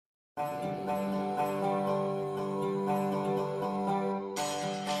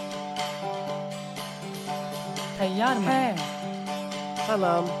تیار مه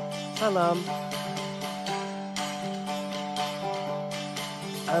سلام سلام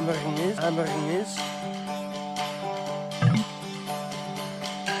امرiniz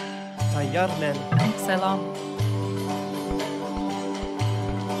تیار من سلام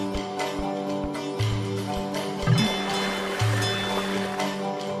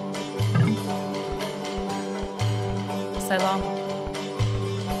سلام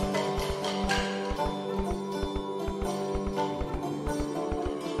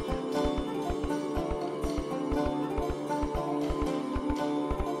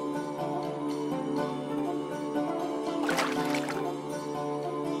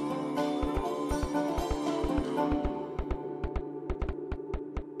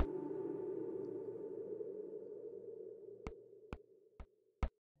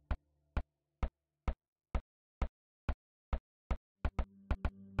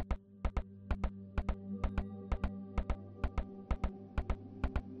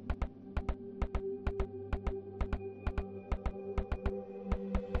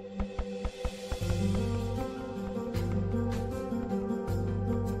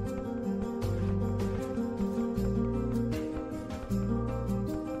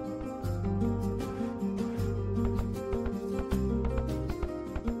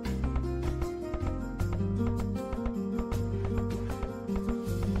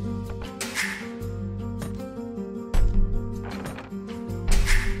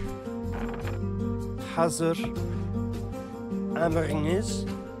hazır emriniz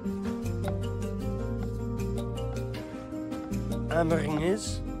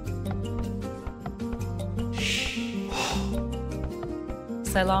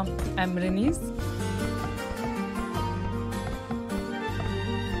سلام emriniz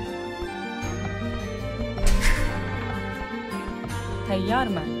تیار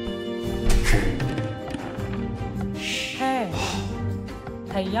مه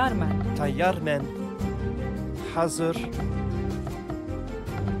تیار مه تیار من hazır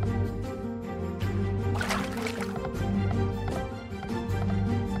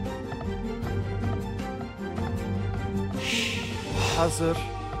hazır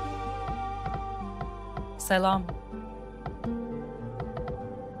سلام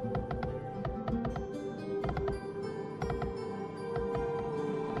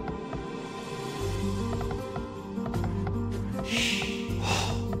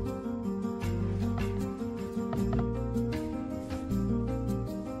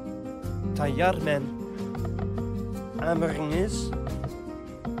تیار من emriniz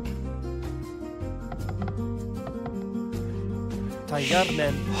تیار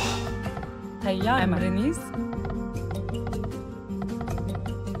من تیار emriniz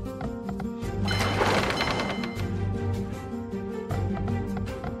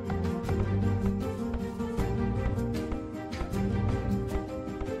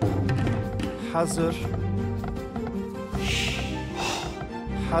hazır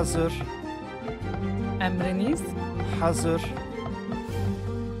emriniz hazır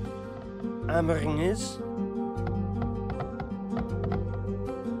emriniz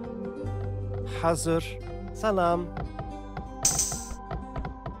hazır selam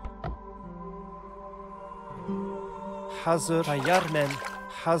hazır tayar men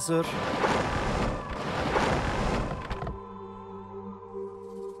hazır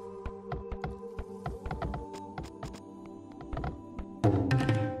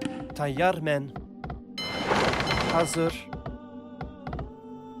tayar men hazır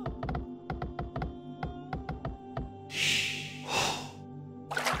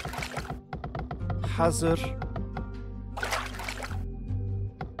hazır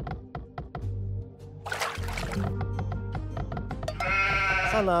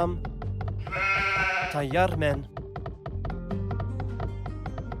salam tayar men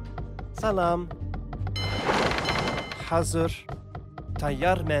salam hazır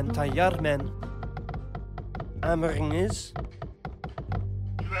tayar men emriniz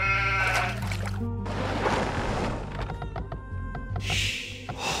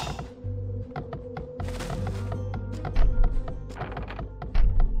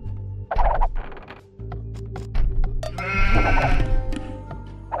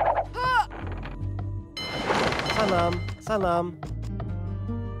Salam.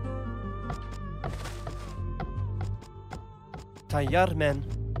 Tayyar men.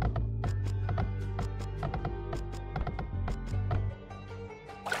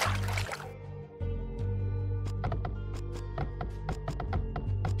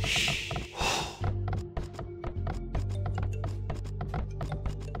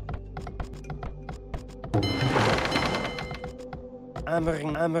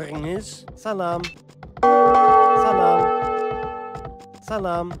 Emriniz. Salam. Salam.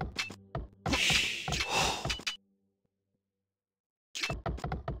 Salam.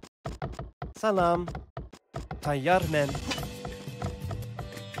 Salam. Tayyar men.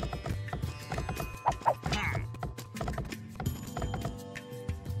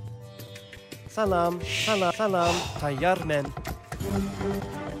 Salam, salam, salam. Tayyar men.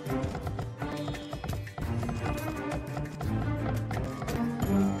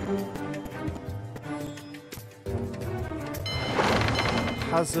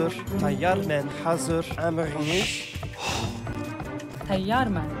 Hazır, tayyar men. Hazır, emriniz. تيار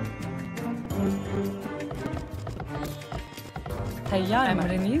من تيار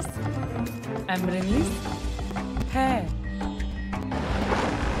أمرنيز أمرنيز ها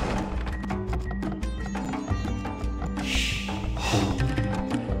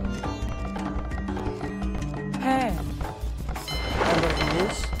ها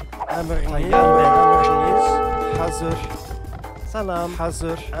Emriniz. Tayyar men. Emriniz. Hazır. Salam,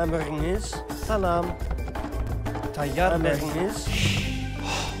 hazır. Emriniz. Salam. Tayyar men.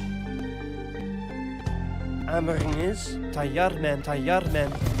 Emriniz. Tayyar men. Tayyar men.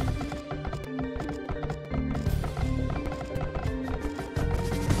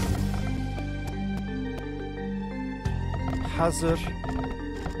 Hazır.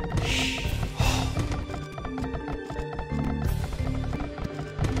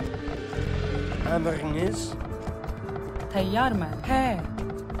 Emriniz. تيار من ها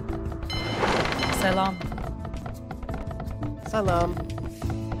سلام Salam.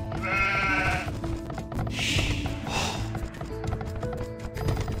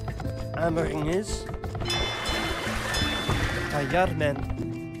 Emriniz. Tayyar men.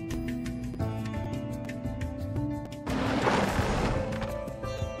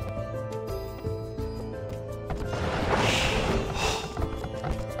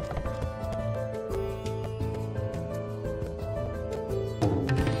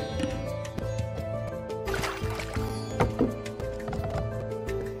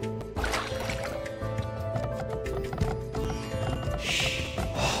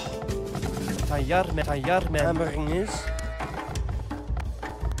 Tayyar men. Emriniz.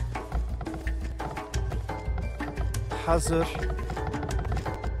 Hazır.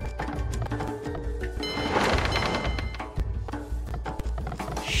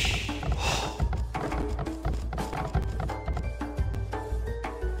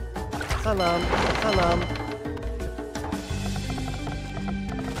 Salam, salam.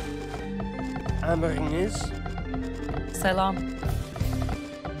 Emriniz. سلام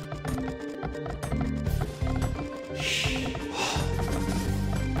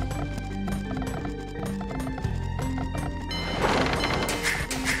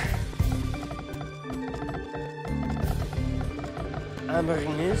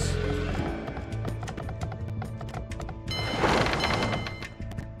Emriniz.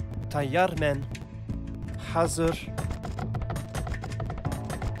 Tayyar men. Hazır.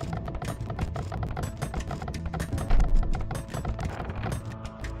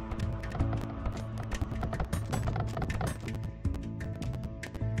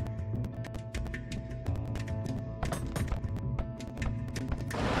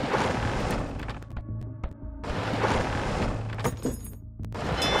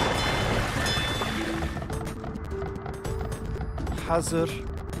 Hazır.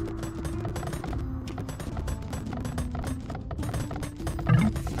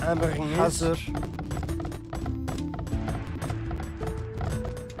 Emriniz. Hazır.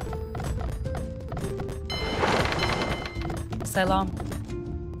 سلام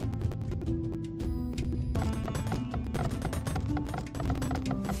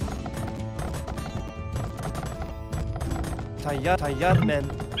Tayyar men.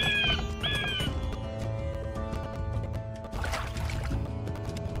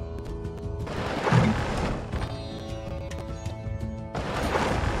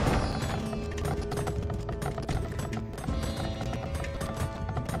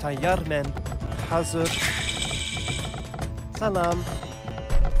 Tayyar men. Hazır. Salam.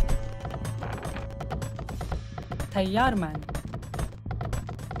 تيار من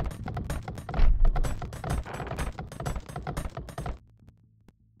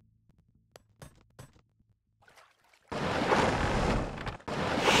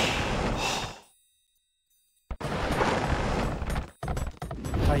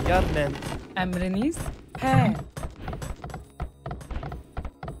Tayyar men. أمرنيز ها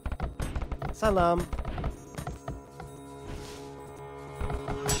Salam.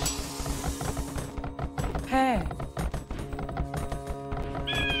 ها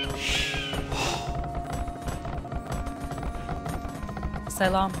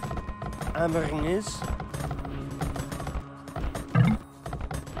سلام Emriniz.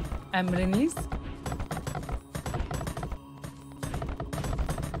 Emriniz.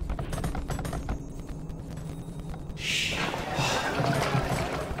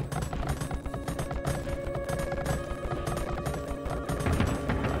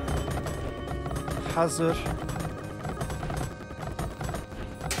 Hazır.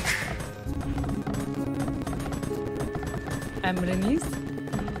 Emriniz.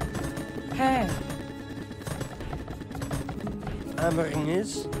 He.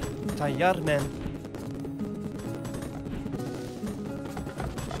 Emriniz. Tayyar men.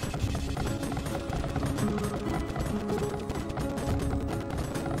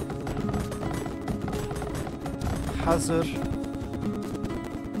 Hazır.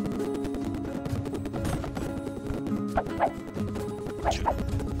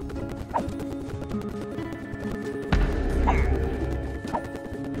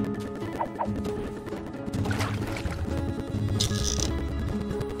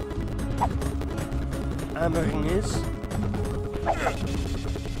 Emriniz.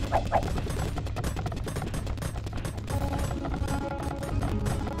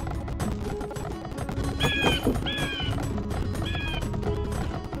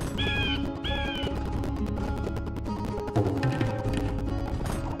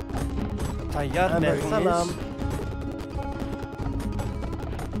 Tayyar men. Selam.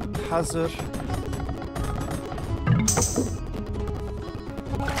 Hazır.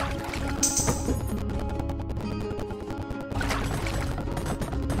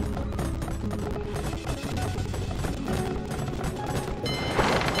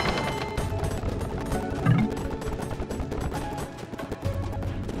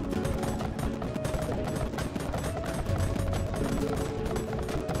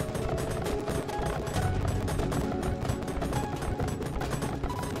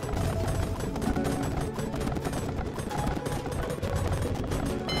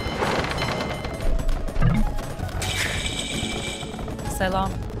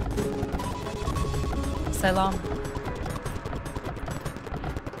 Selam. Selam.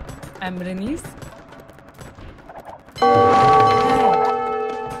 Emriniz.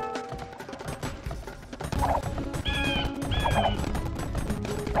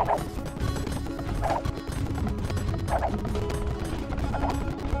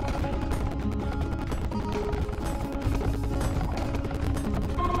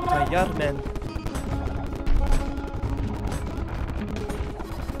 Tayyar men.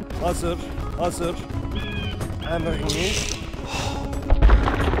 Hazır. Hazır. Emriniz.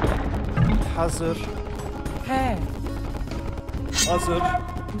 Hazır. He. Hazır.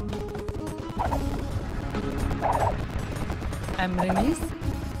 Emriniz.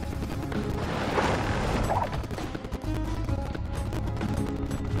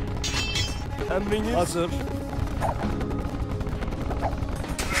 Emriniz. Hazır.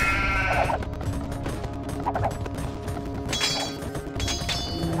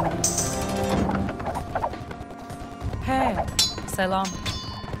 He. Selam.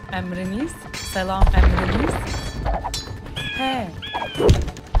 Emriniz. Selam. Emriniz. He.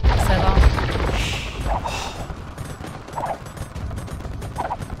 Selam.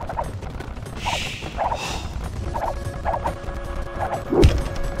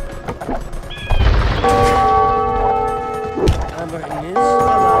 Emriniz.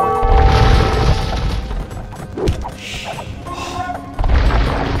 Selam.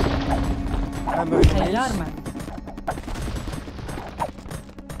 Tayyar men.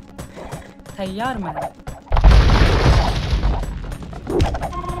 Tayyar men.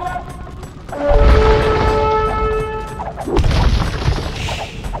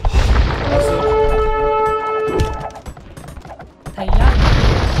 Hazır. Tayyar men.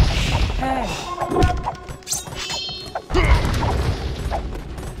 He.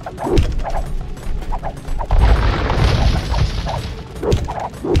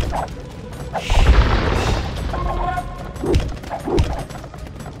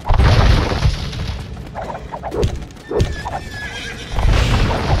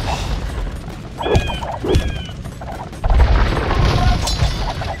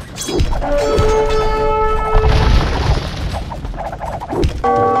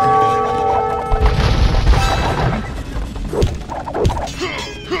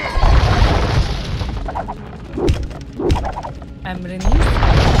 Emriniz.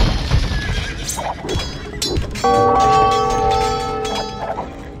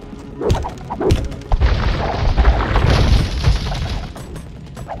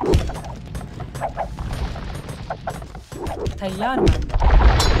 Tayyar men.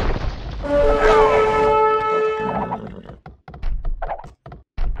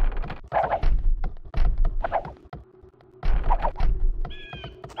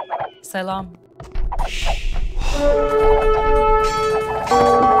 Selam.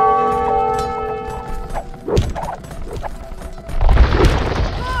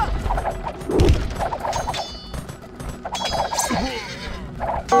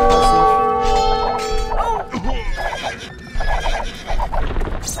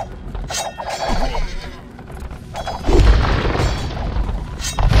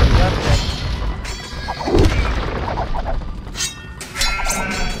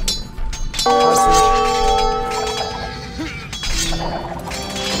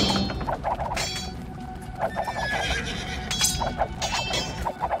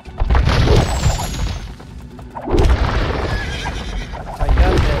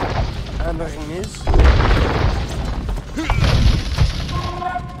 Emriniz.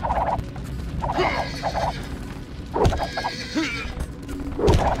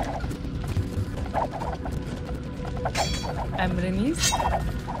 Emriniz.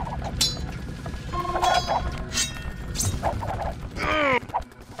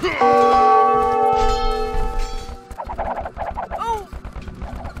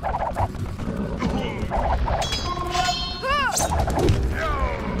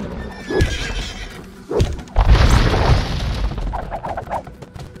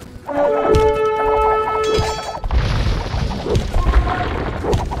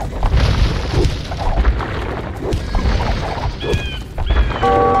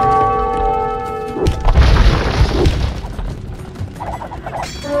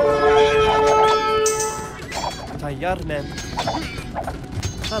 Tayyar men.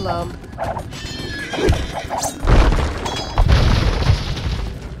 Salam.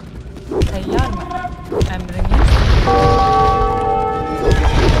 Tayyar mı? Emriniz.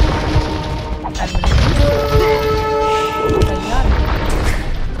 Emriniz. Tayyar mı?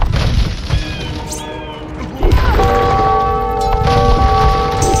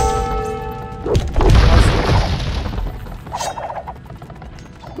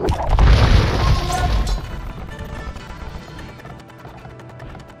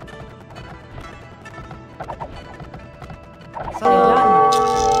 Tayyar mı?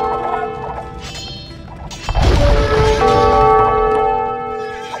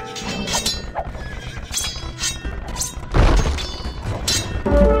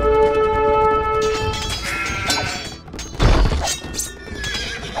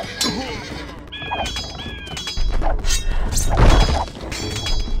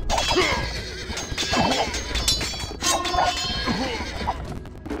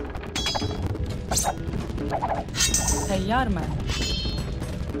 Tayyar mı?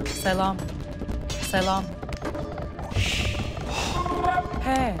 Selam. Selam.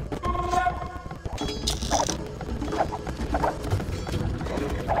 He.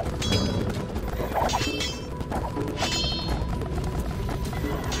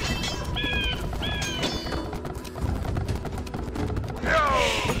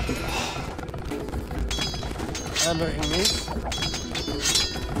 Emriniz.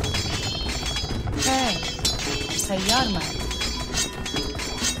 He. Tayyar mı?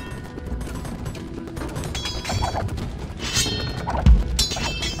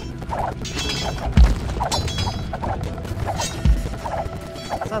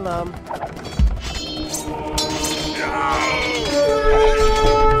 Salam.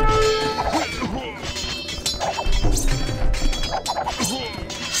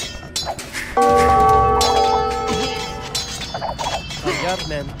 Tayyar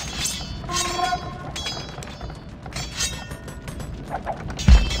men.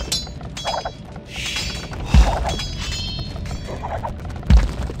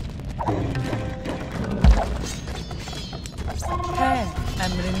 He.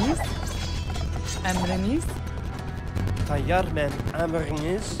 Emriniz. Emriniz. Tayyar men.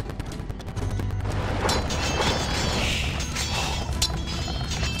 Emriniz.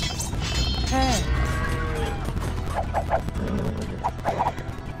 He.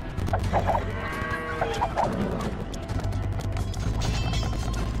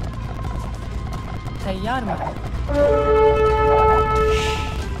 Tayyar mı?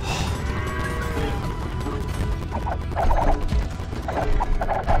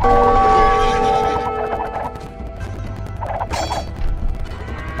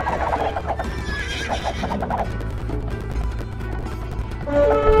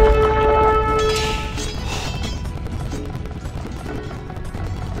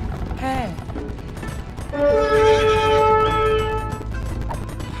 He.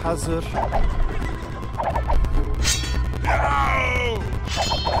 Hazır.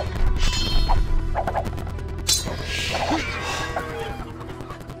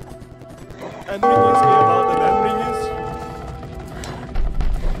 Emriniz evladım, emriniz.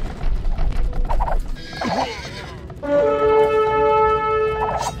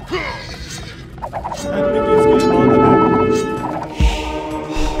 Emriniz gemademen.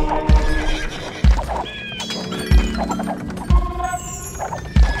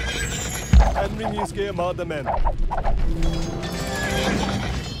 Emriniz gemademen.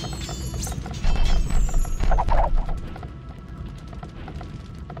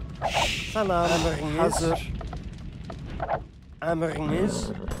 Salam. Emriniz. Hazır. Emriniz.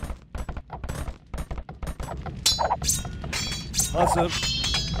 Hazır.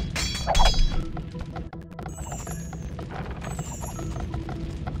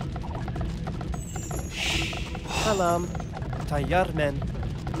 Salam. Tayyar men.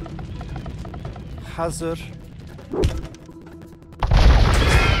 Hazır.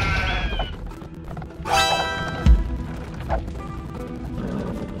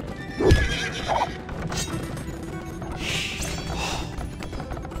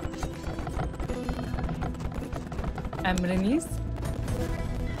 Emriniz.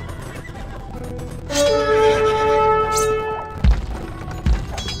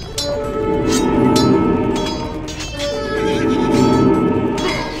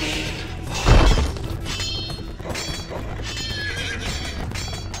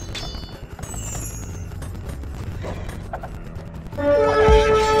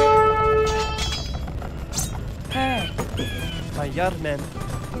 He. Tayyar men.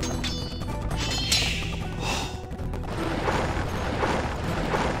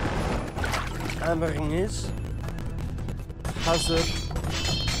 Emriniz. Hazır.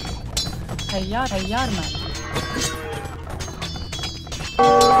 Tayyar mı?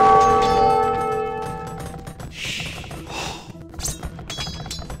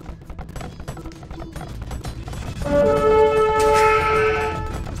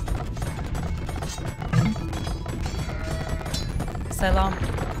 Selam.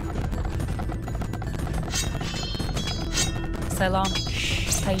 Selam.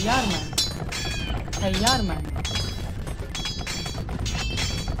 Tayyar mı? Tayyar mı?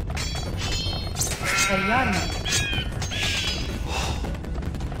 Tayyar mı?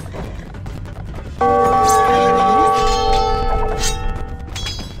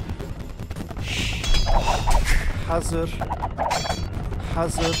 Hazır.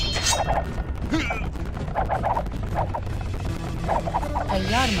 Hazır.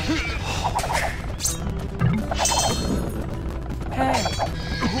 Tayyar mı? He.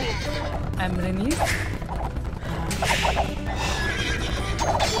 Emriniz.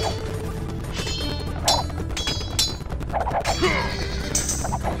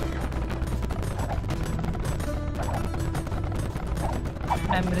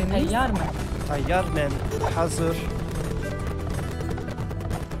 Emriniz. Tayyar mı? Tayyar men. Hazır.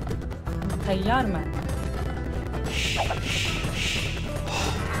 Tayyar mı?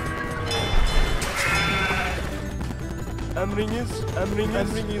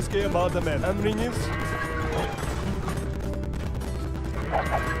 Emriniz gemademen. Emriniz.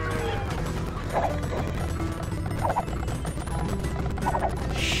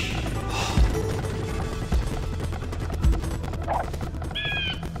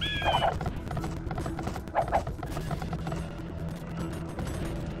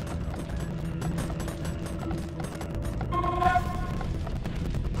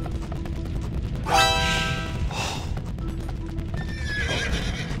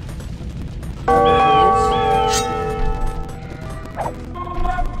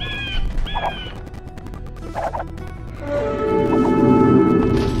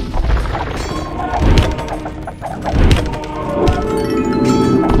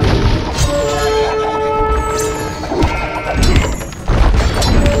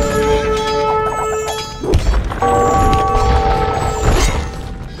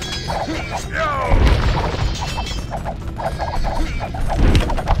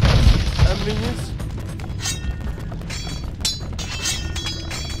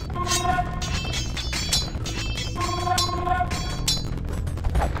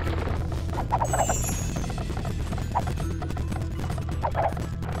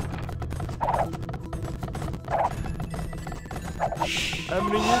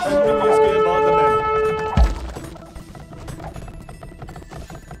 Emriniz gemademen.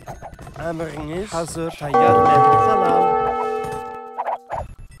 Emriniz. Hazır. Tayyar men. Salam.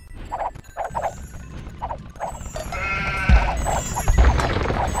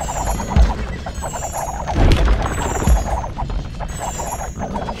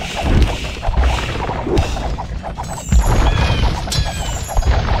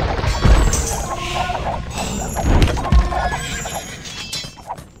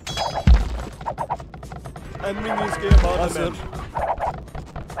 Emriniz gemademen. Hazır.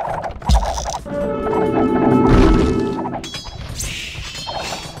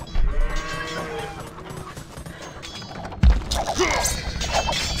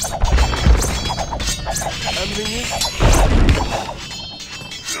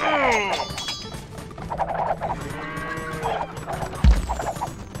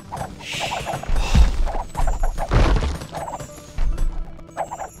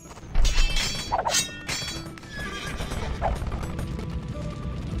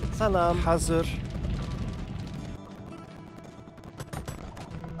 Salam. Hazır.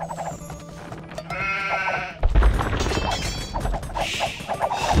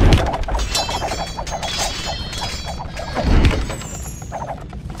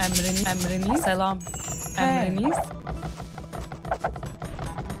 Emriniz. Selam. Emriniz.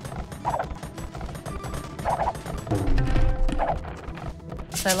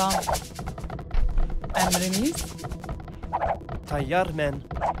 Selam. Emriniz. Tayyar men.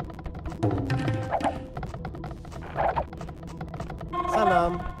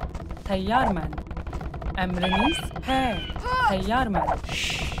 Salam. Tayyar men. Emriniz. He. Tayyar men.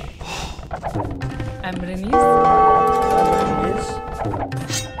 Emriniz. Emriniz.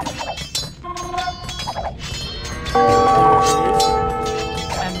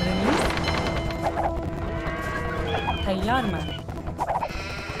 Emriniz. Tayyar men.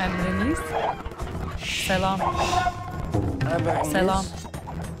 Emriniz. Selam. Emriniz. Selam.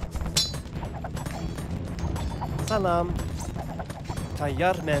 Salam.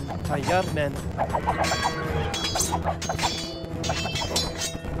 Tayyar men. Tayyar men.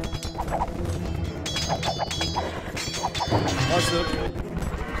 Hazır.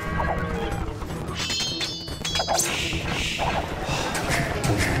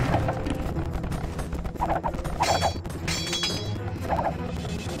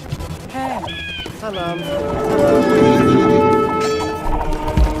 He. Salam. Salam.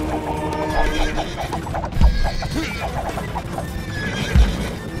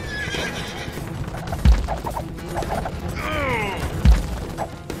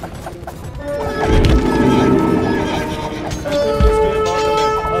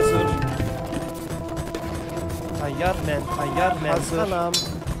 Hazır. Tayyar men. Tayyar men. Hazır. Salam.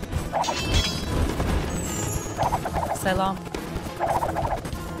 Selam.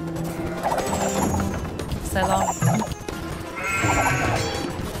 Selam.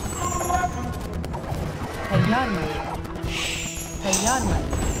 Tayyar men. Tayyar men.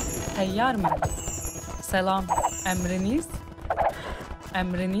 Tayyar men. Selam. Emriniz.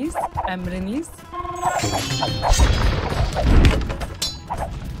 Emriniz. Emriniz.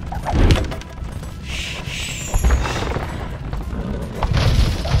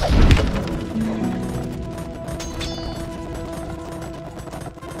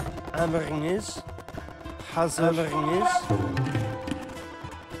 Emriniz. Hazır. Emriniz.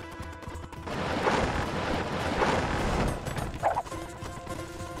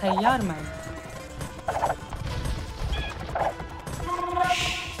 Tayyar men.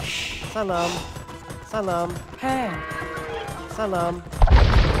 Salam. Salam. He. Salam.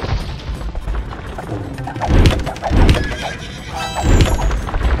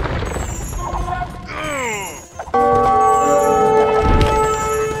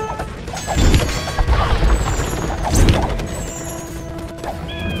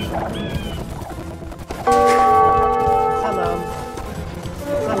 Salam.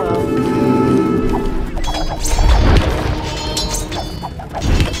 Salam.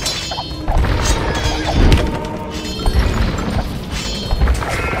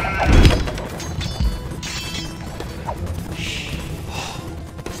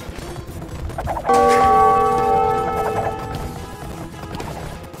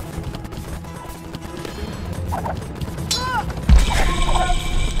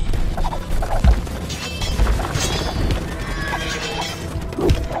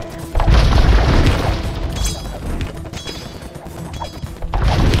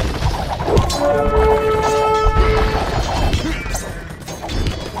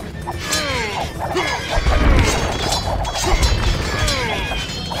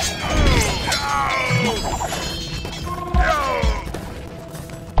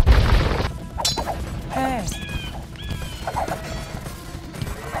 He.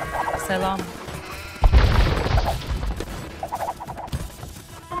 Selam.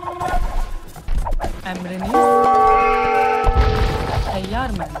 Emriniz. Tayyar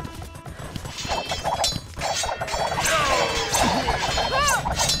men.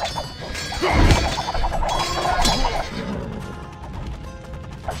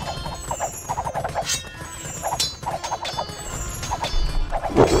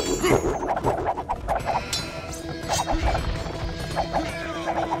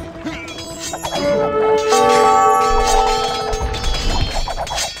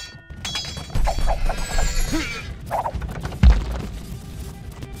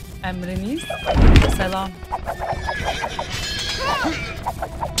 Emriniz. Selam.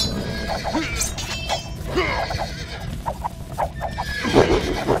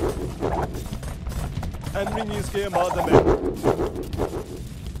 Emriniz ke madem.